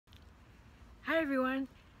everyone,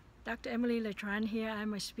 Dr. Emily Letran here.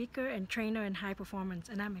 I'm a speaker and trainer in high performance,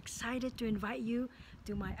 and I'm excited to invite you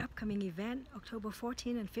to my upcoming event, October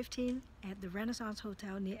 14 and 15 at the Renaissance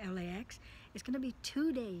Hotel near LAX. It's going to be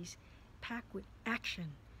 2 days packed with action.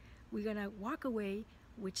 We're going to walk away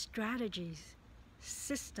with strategies,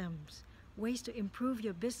 systems, ways to improve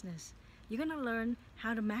your business. You're going to learn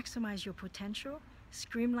how to maximize your potential,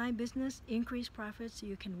 streamline business, increase profits so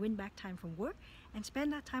you can win back time from work, and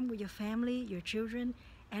spend that time with your family, your children,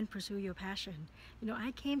 and pursue your passion. You know,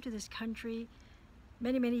 I came to this country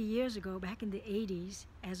many years ago, back in the 80s,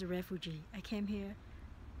 as a refugee. I came here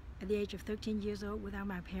at the age of 13 years old without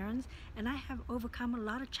my parents, and I have overcome a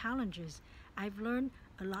lot of challenges. I've learned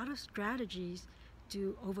a lot of strategies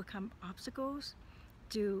to overcome obstacles,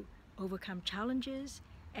 to overcome challenges,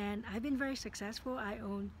 and I've been very successful. I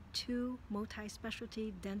own 2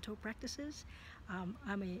 multi-specialty dental practices.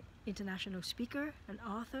 I'm an international speaker, an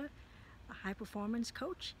author, a high-performance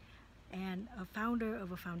coach, and a founder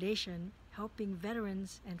of a foundation helping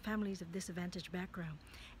veterans and families of disadvantaged background.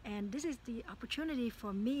 And this is the opportunity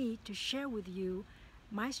for me to share with you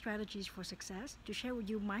my strategies for success, to share with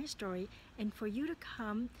you my story, and for you to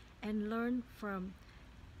come and learn from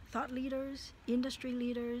thought leaders, industry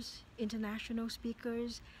leaders, international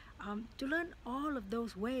speakers, to learn all of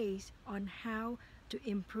those ways on how to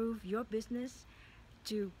improve your business,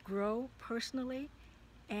 to grow personally,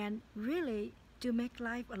 and really to make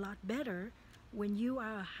life a lot better when you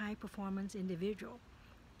are a high performance individual.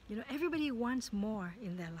 You know, everybody wants more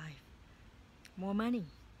in their life. More money,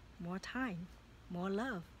 more time, more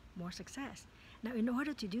love, more success. Now, in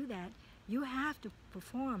order to do that, you have to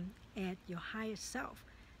perform at your highest self.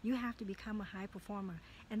 You have to become a high performer.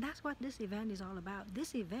 And that's what this event is all about.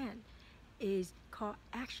 This event is called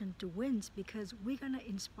Action to Wins because we're going to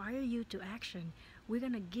inspire you to action. We're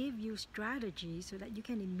going to give you strategies so that you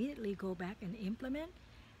can immediately go back and implement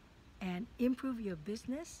and improve your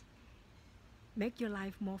business, make your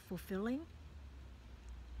life more fulfilling,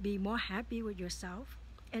 be more happy with yourself,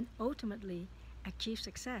 and ultimately achieve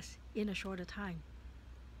success in a shorter time.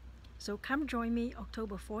 So come join me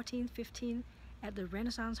October 14, 15 at the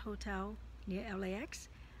Renaissance Hotel near LAX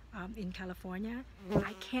in California.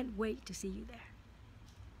 I can't wait to see you there.